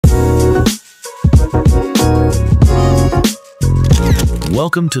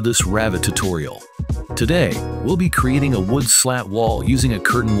Welcome to this Revit tutorial. Today, we'll be creating a wood slat wall using a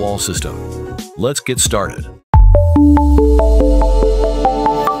curtain wall system. Let's get started.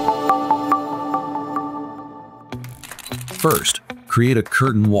 First, create a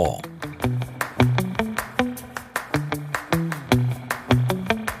curtain wall.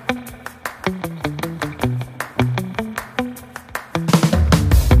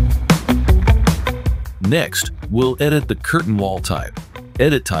 Next, we'll edit the curtain wall type.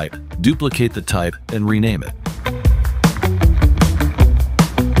 Edit type, duplicate the type, and rename it.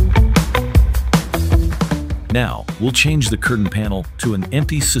 Now, we'll change the curtain panel to an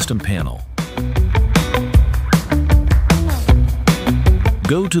empty system panel.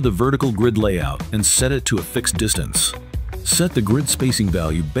 Go to the vertical grid layout and set it to a fixed distance. Set the grid spacing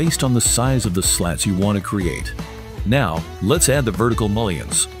value based on the size of the slats you want to create. Now, let's add the vertical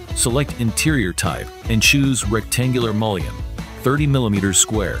mullions. Select Interior Type and choose Rectangular Mullion, 30 mm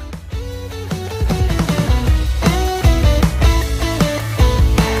square.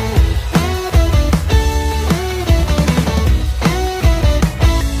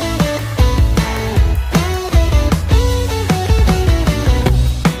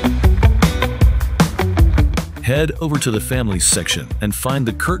 Head over to the Families section and find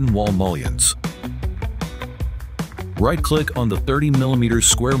the curtain wall mullions. Right-click on the 30 mm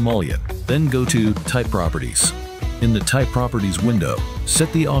square mullion, then go to Type Properties. In the Type Properties window,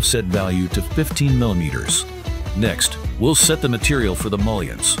 set the offset value to 15 mm. Next, we'll set the material for the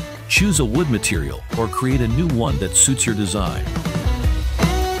mullions. Choose a wood material or create a new one that suits your design.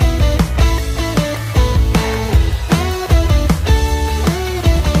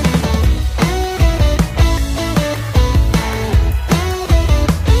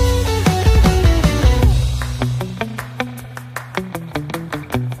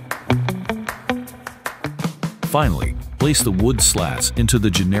 Finally, place the wood slats into the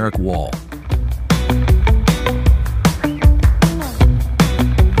generic wall.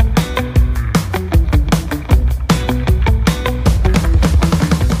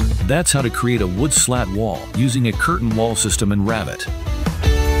 That's how to create a wood slat wall using a curtain wall system in Revit.